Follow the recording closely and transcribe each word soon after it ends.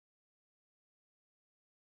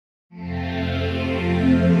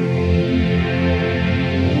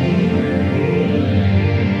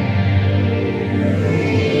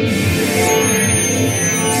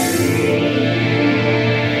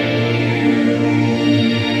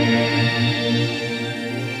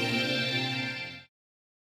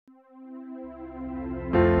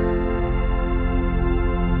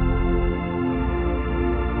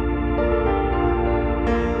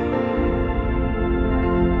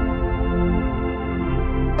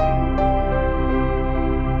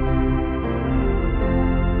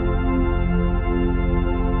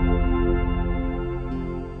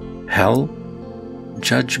hell,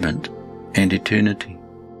 judgment, and eternity.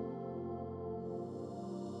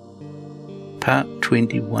 Part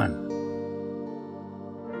 21.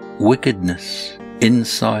 Wickedness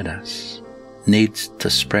inside us needs to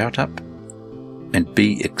sprout up and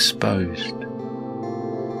be exposed.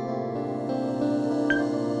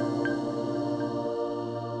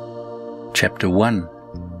 Chapter 1.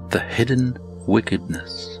 The hidden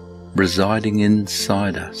wickedness residing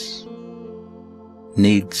inside us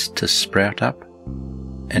needs to sprout up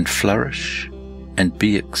and flourish and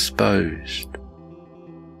be exposed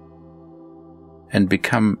and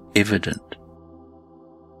become evident,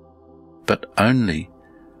 but only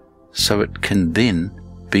so it can then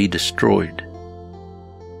be destroyed.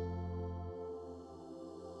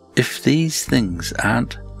 If these things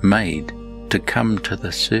aren't made to come to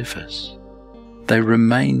the surface, they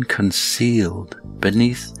remain concealed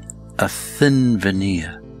beneath a thin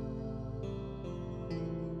veneer,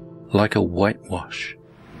 like a whitewash.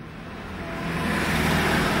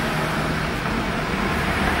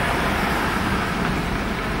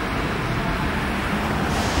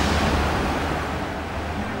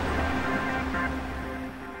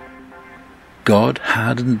 God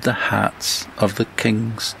hardened the hearts of the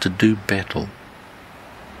kings to do battle,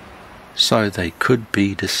 so they could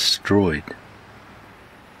be destroyed.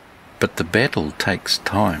 But the battle takes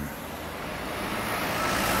time.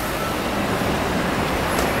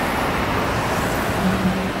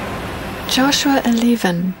 Joshua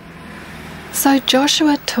 11. So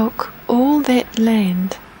Joshua took all that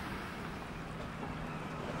land,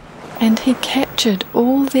 and he captured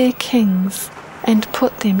all their kings and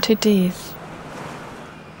put them to death.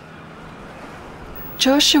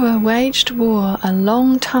 Joshua waged war a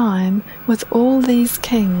long time with all these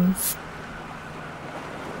kings,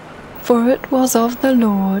 for it was of the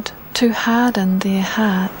Lord to harden their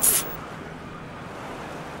hearts,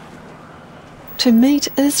 to meet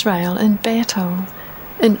Israel in battle,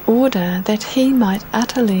 in order that he might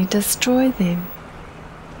utterly destroy them.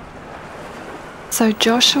 So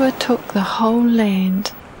Joshua took the whole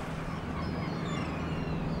land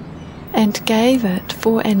and gave it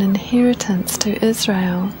for an inheritance to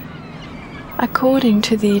Israel, according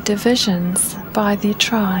to their divisions by their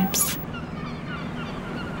tribes.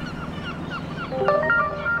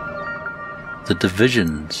 The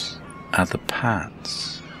divisions are the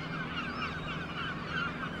parts.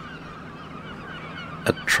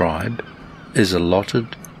 A tribe is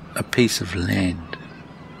allotted a piece of land.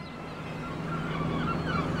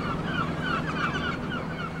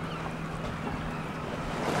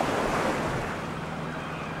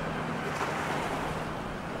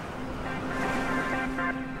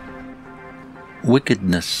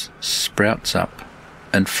 Wickedness sprouts up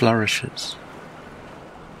and flourishes,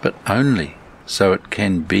 but only so it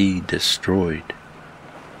can be destroyed.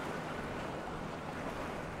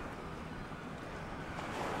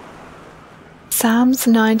 Psalms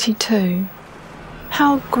 92.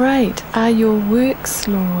 How great are your works,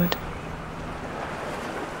 Lord!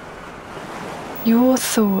 Your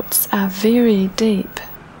thoughts are very deep.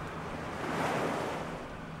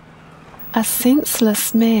 A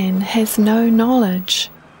senseless man has no knowledge,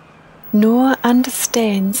 nor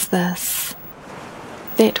understands this,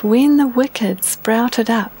 that when the wicked sprouted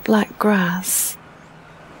up like grass,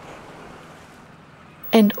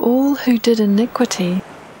 and all who did iniquity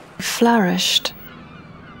flourished,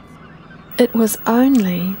 it was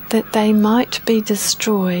only that they might be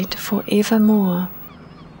destroyed for evermore.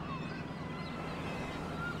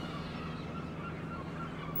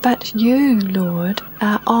 But you, Lord,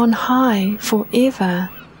 are on high forever.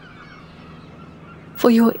 For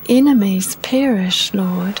your enemies perish,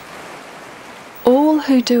 Lord. All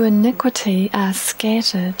who do iniquity are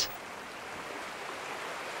scattered.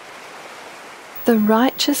 The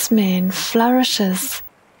righteous man flourishes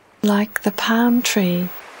like the palm tree.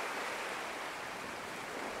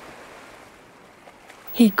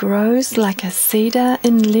 He grows like a cedar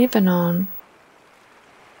in Lebanon.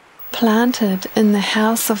 Planted in the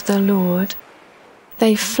house of the Lord,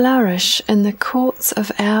 they flourish in the courts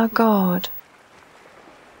of our God.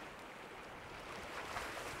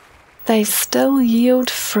 They still yield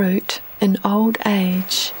fruit in old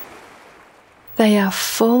age. They are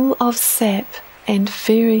full of sap and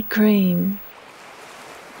very green.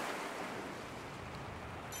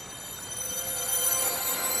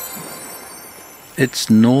 It's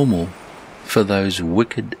normal for those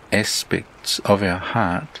wicked aspects of our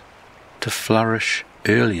heart to flourish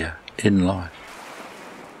earlier in life.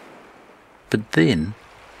 But then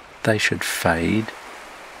they should fade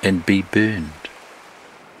and be burned.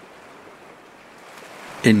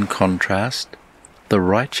 In contrast, the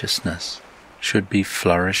righteousness should be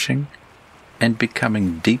flourishing and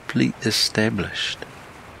becoming deeply established.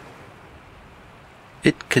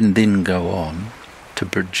 It can then go on to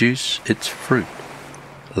produce its fruit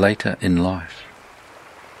later in life.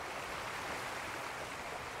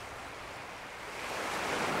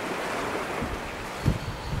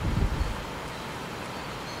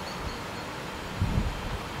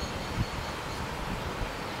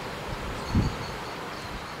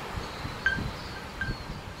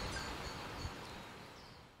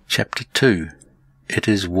 Chapter 2. It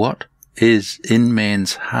is what is in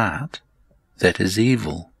man's heart that is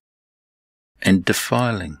evil and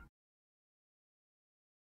defiling,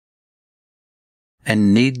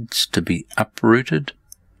 and needs to be uprooted,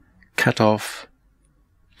 cut off,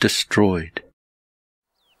 destroyed.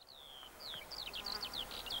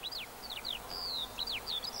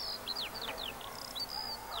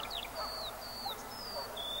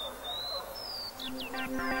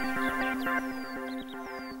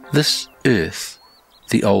 This earth,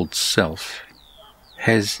 the old self,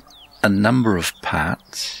 has a number of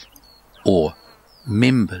parts or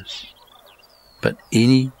members, but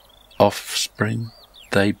any offspring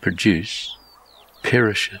they produce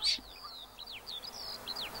perishes.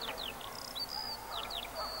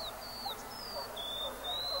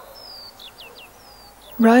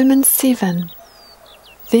 Romans 7.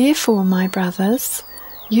 Therefore, my brothers,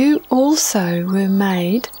 you also were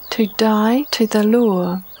made to die to the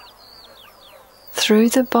law through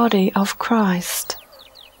the body of Christ,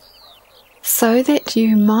 so that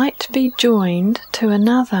you might be joined to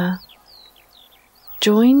another,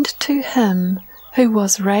 joined to him who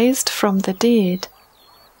was raised from the dead,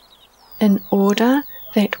 in order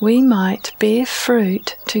that we might bear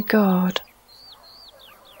fruit to God.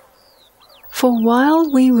 For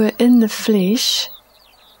while we were in the flesh,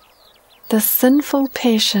 the sinful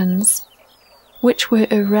passions, which were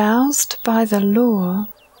aroused by the law,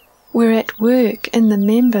 were at work in the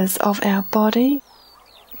members of our body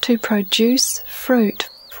to produce fruit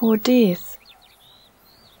for death.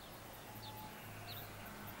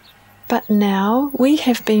 But now we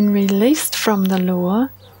have been released from the law,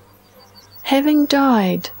 having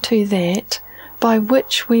died to that by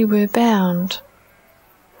which we were bound,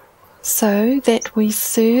 so that we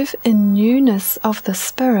serve in newness of the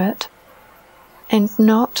Spirit and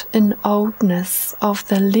not in oldness of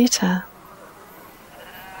the letter.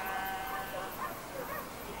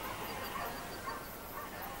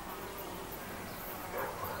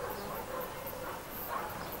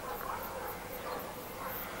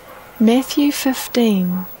 Matthew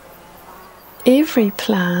 15. Every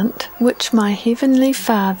plant which my heavenly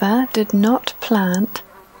Father did not plant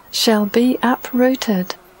shall be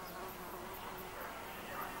uprooted.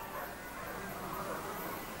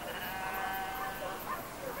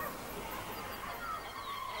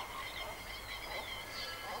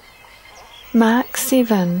 Mark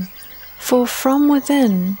 7. For from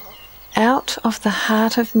within, out of the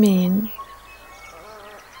heart of men,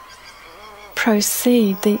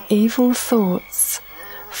 proceed the evil thoughts,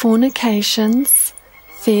 fornications,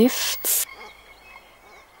 thefts,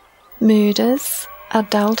 murders,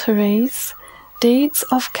 adulteries, deeds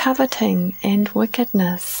of coveting and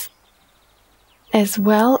wickedness, as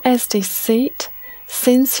well as deceit,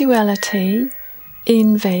 sensuality,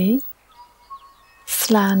 envy,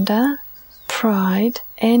 slander, pride,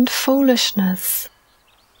 and foolishness.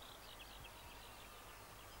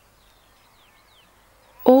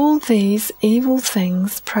 All these evil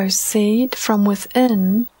things proceed from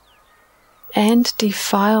within and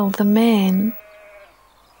defile the man.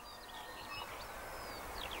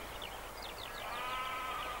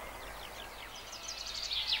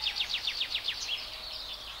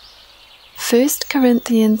 First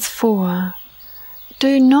Corinthians 4.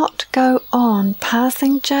 Do not go on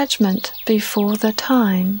passing judgment before the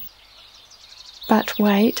time, but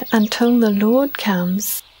wait until the Lord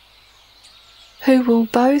comes, who will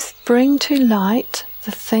both bring to light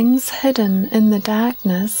the things hidden in the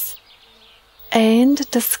darkness and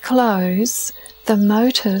disclose the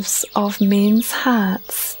motives of men's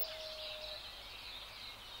hearts.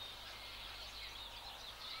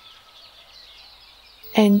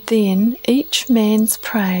 And then each man's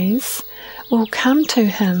praise will come to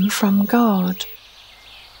him from God.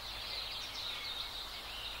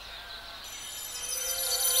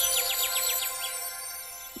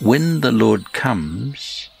 When the Lord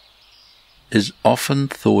comes is often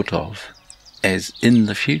thought of as in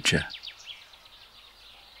the future,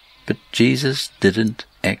 but Jesus didn't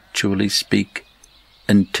actually speak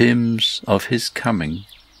in terms of his coming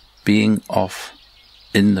being off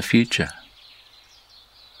in the future.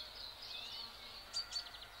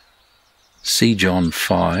 See John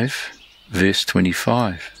 5, verse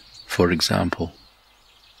 25, for example.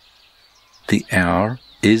 The hour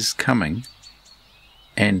is coming,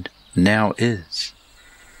 and now is.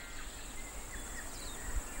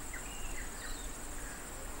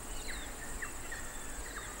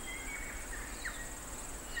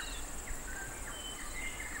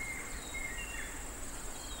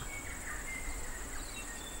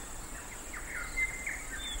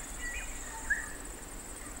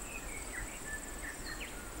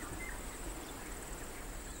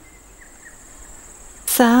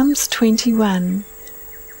 Psalms 21.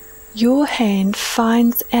 Your hand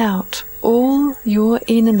finds out all your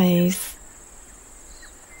enemies.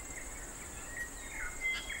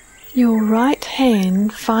 Your right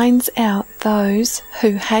hand finds out those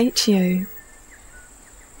who hate you.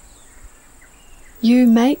 You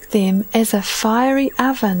make them as a fiery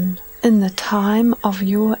oven in the time of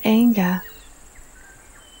your anger.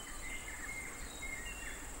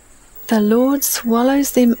 The Lord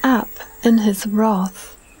swallows them up in his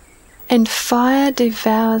wrath, and fire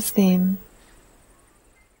devours them.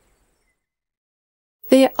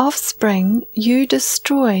 Their offspring you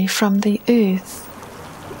destroy from the earth,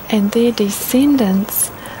 and their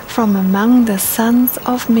descendants from among the sons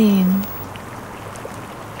of men.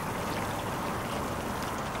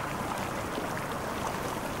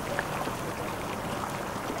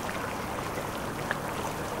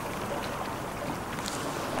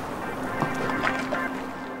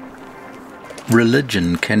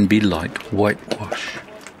 Religion can be like whitewash,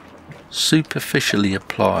 superficially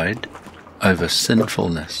applied over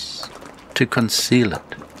sinfulness to conceal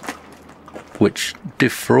it, which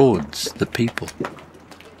defrauds the people.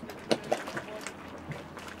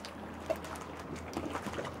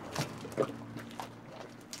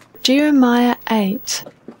 Jeremiah 8.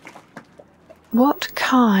 What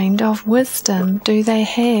kind of wisdom do they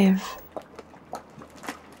have?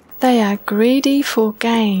 They are greedy for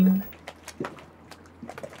gain.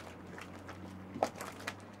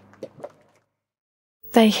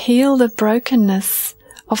 They heal the brokenness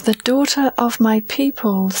of the daughter of my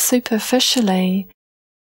people superficially,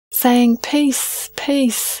 saying, "Peace,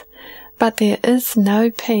 peace," but there is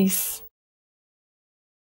no peace.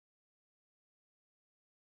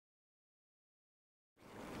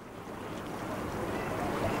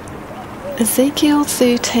 Ezekiel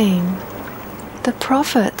 13. The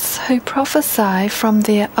prophets who prophesy from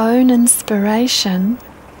their own inspiration,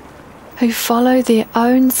 who follow their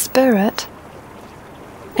own spirit,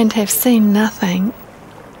 and have seen nothing,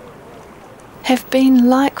 have been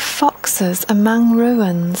like foxes among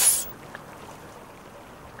ruins.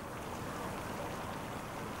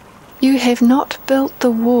 You have not built the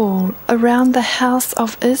wall around the house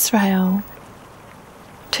of Israel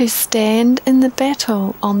to stand in the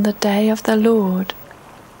battle on the day of the Lord.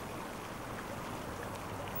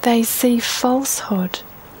 They see falsehood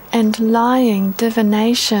and lying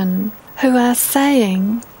divination, who are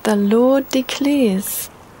saying, "The Lord declares,"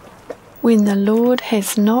 when the Lord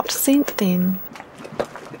has not sent them.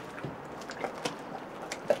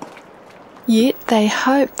 Yet they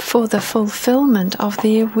hope for the fulfillment of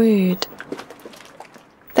their word.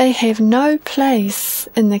 They have no place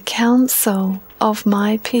in the council of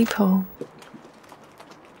my people,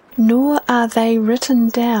 nor are they written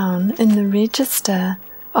down in the register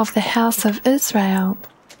of the house of Israel,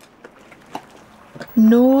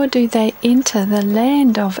 nor do they enter the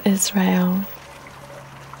land of Israel.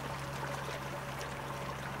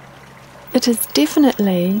 It is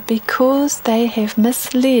definitely because they have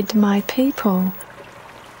misled my people.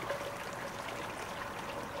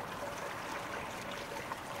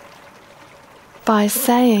 By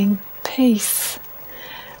saying peace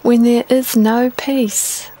when there is no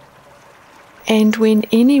peace, and when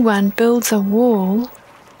anyone builds a wall,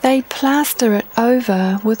 they plaster it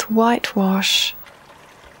over with whitewash.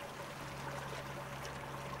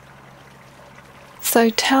 So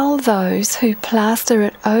tell those who plaster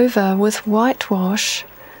it over with whitewash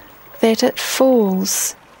that it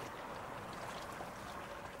falls.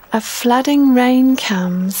 A flooding rain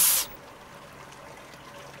comes.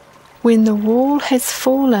 When the wall has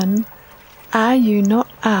fallen, are you not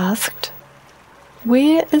asked,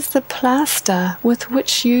 "Where is the plaster with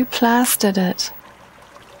which you plastered it?"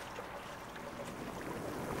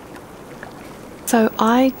 So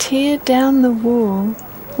I tear down the wall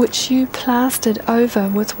which you plastered over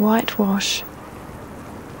with whitewash,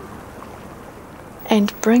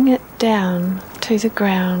 and bring it down to the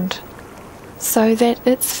ground, so that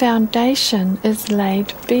its foundation is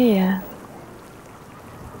laid bare.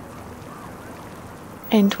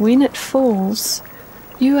 And when it falls,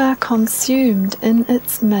 you are consumed in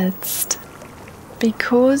its midst,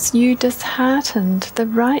 because you disheartened the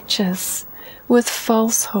righteous with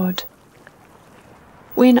falsehood,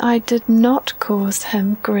 when I did not cause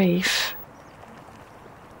him grief.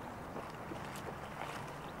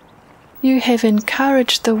 You have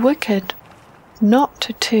encouraged the wicked not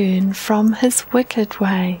to turn from his wicked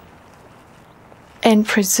way and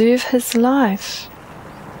preserve his life.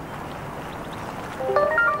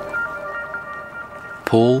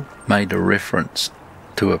 Paul made a reference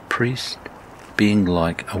to a priest being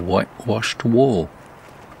like a whitewashed wall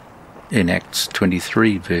in Acts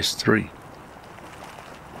 23 verse 3.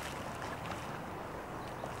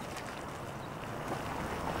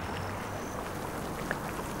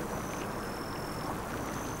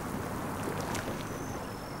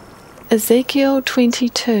 Ezekiel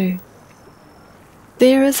 22.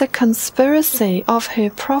 There is a conspiracy of her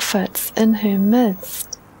prophets in her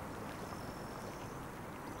midst.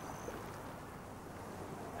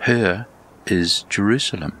 Her is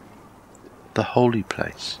Jerusalem, the holy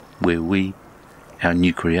place where we, our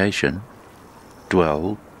new creation,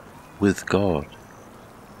 dwell with God.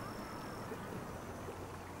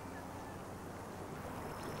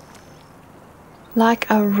 Like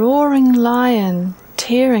a roaring lion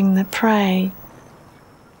tearing the prey,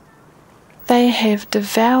 they have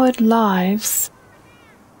devoured lives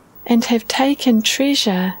and have taken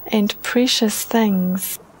treasure and precious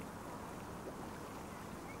things.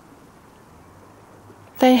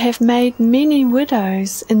 They have made many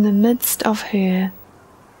widows in the midst of her.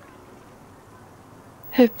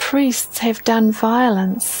 Her priests have done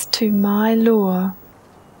violence to my law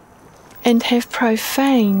and have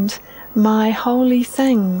profaned my holy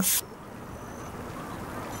things.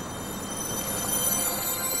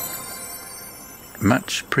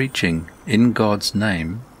 Much preaching in God's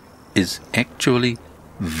name is actually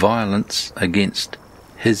violence against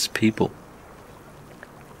His people.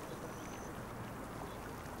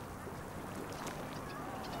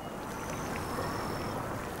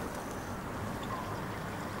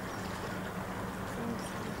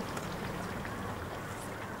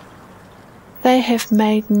 They have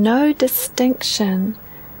made no distinction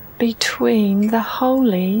between the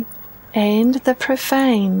holy and the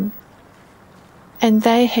profane, and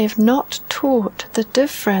they have not taught the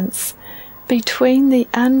difference between the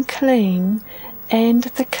unclean and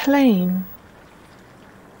the clean.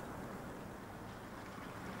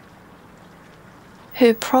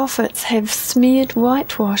 Her prophets have smeared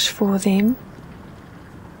whitewash for them,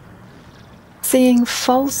 seeing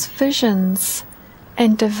false visions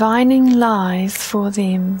and divining lies for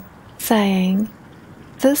them, saying,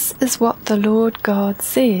 "This is what the Lord God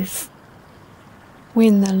says,"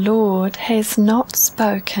 when the Lord has not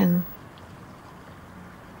spoken.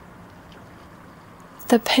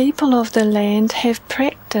 The people of the land have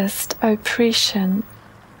practiced oppression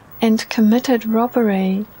and committed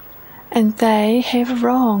robbery, and they have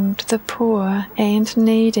wronged the poor and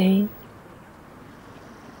needy,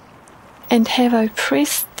 and have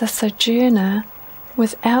oppressed the sojourner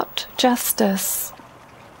without justice.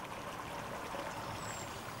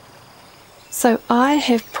 So I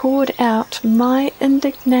have poured out my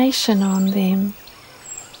indignation on them.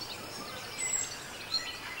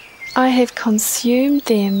 I have consumed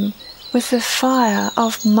them with the fire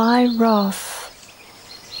of my wrath.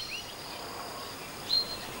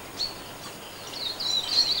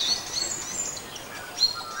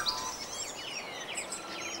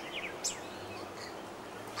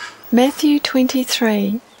 Matthew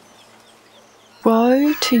 23.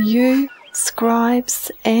 Woe to you, scribes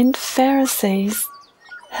and Pharisees,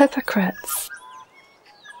 hypocrites!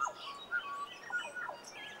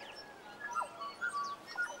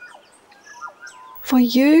 For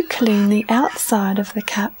you clean the outside of the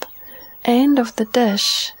cup and of the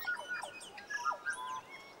dish,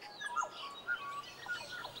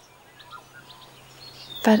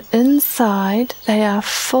 but inside they are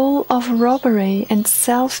full of robbery and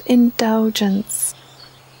self-indulgence.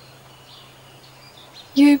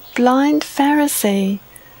 You blind Pharisee,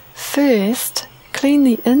 first clean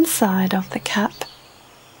the inside of the cup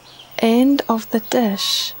and of the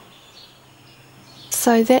dish,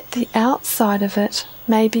 so that the outside of it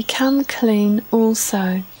may become clean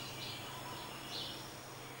also.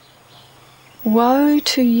 Woe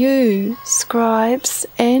to you, scribes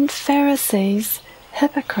and Pharisees,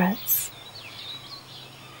 hypocrites!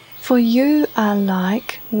 For you are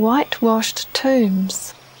like whitewashed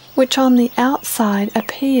tombs, which on the outside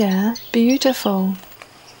appear beautiful,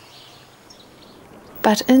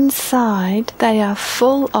 but inside they are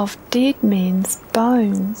full of dead men's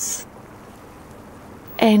bones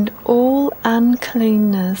and all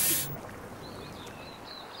uncleanness.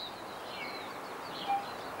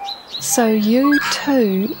 so you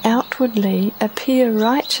too outwardly appear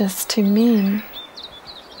righteous to men,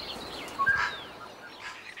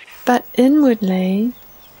 but inwardly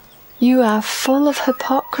you are full of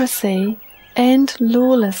hypocrisy and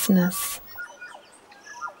lawlessness.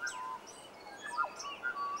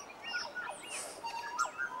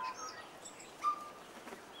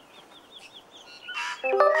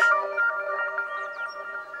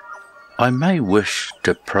 I may wish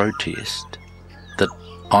to protest that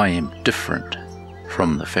I am different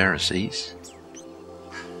from the Pharisees,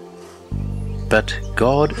 but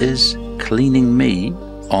God is cleaning me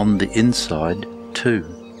on the inside too.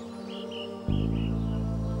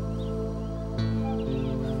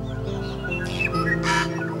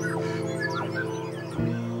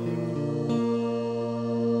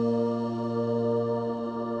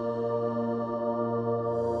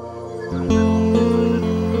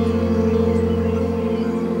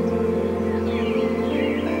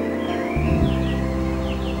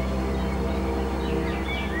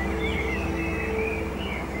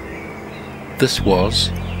 This was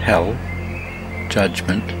Hell,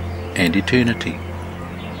 Judgment and Eternity,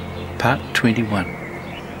 Part 21.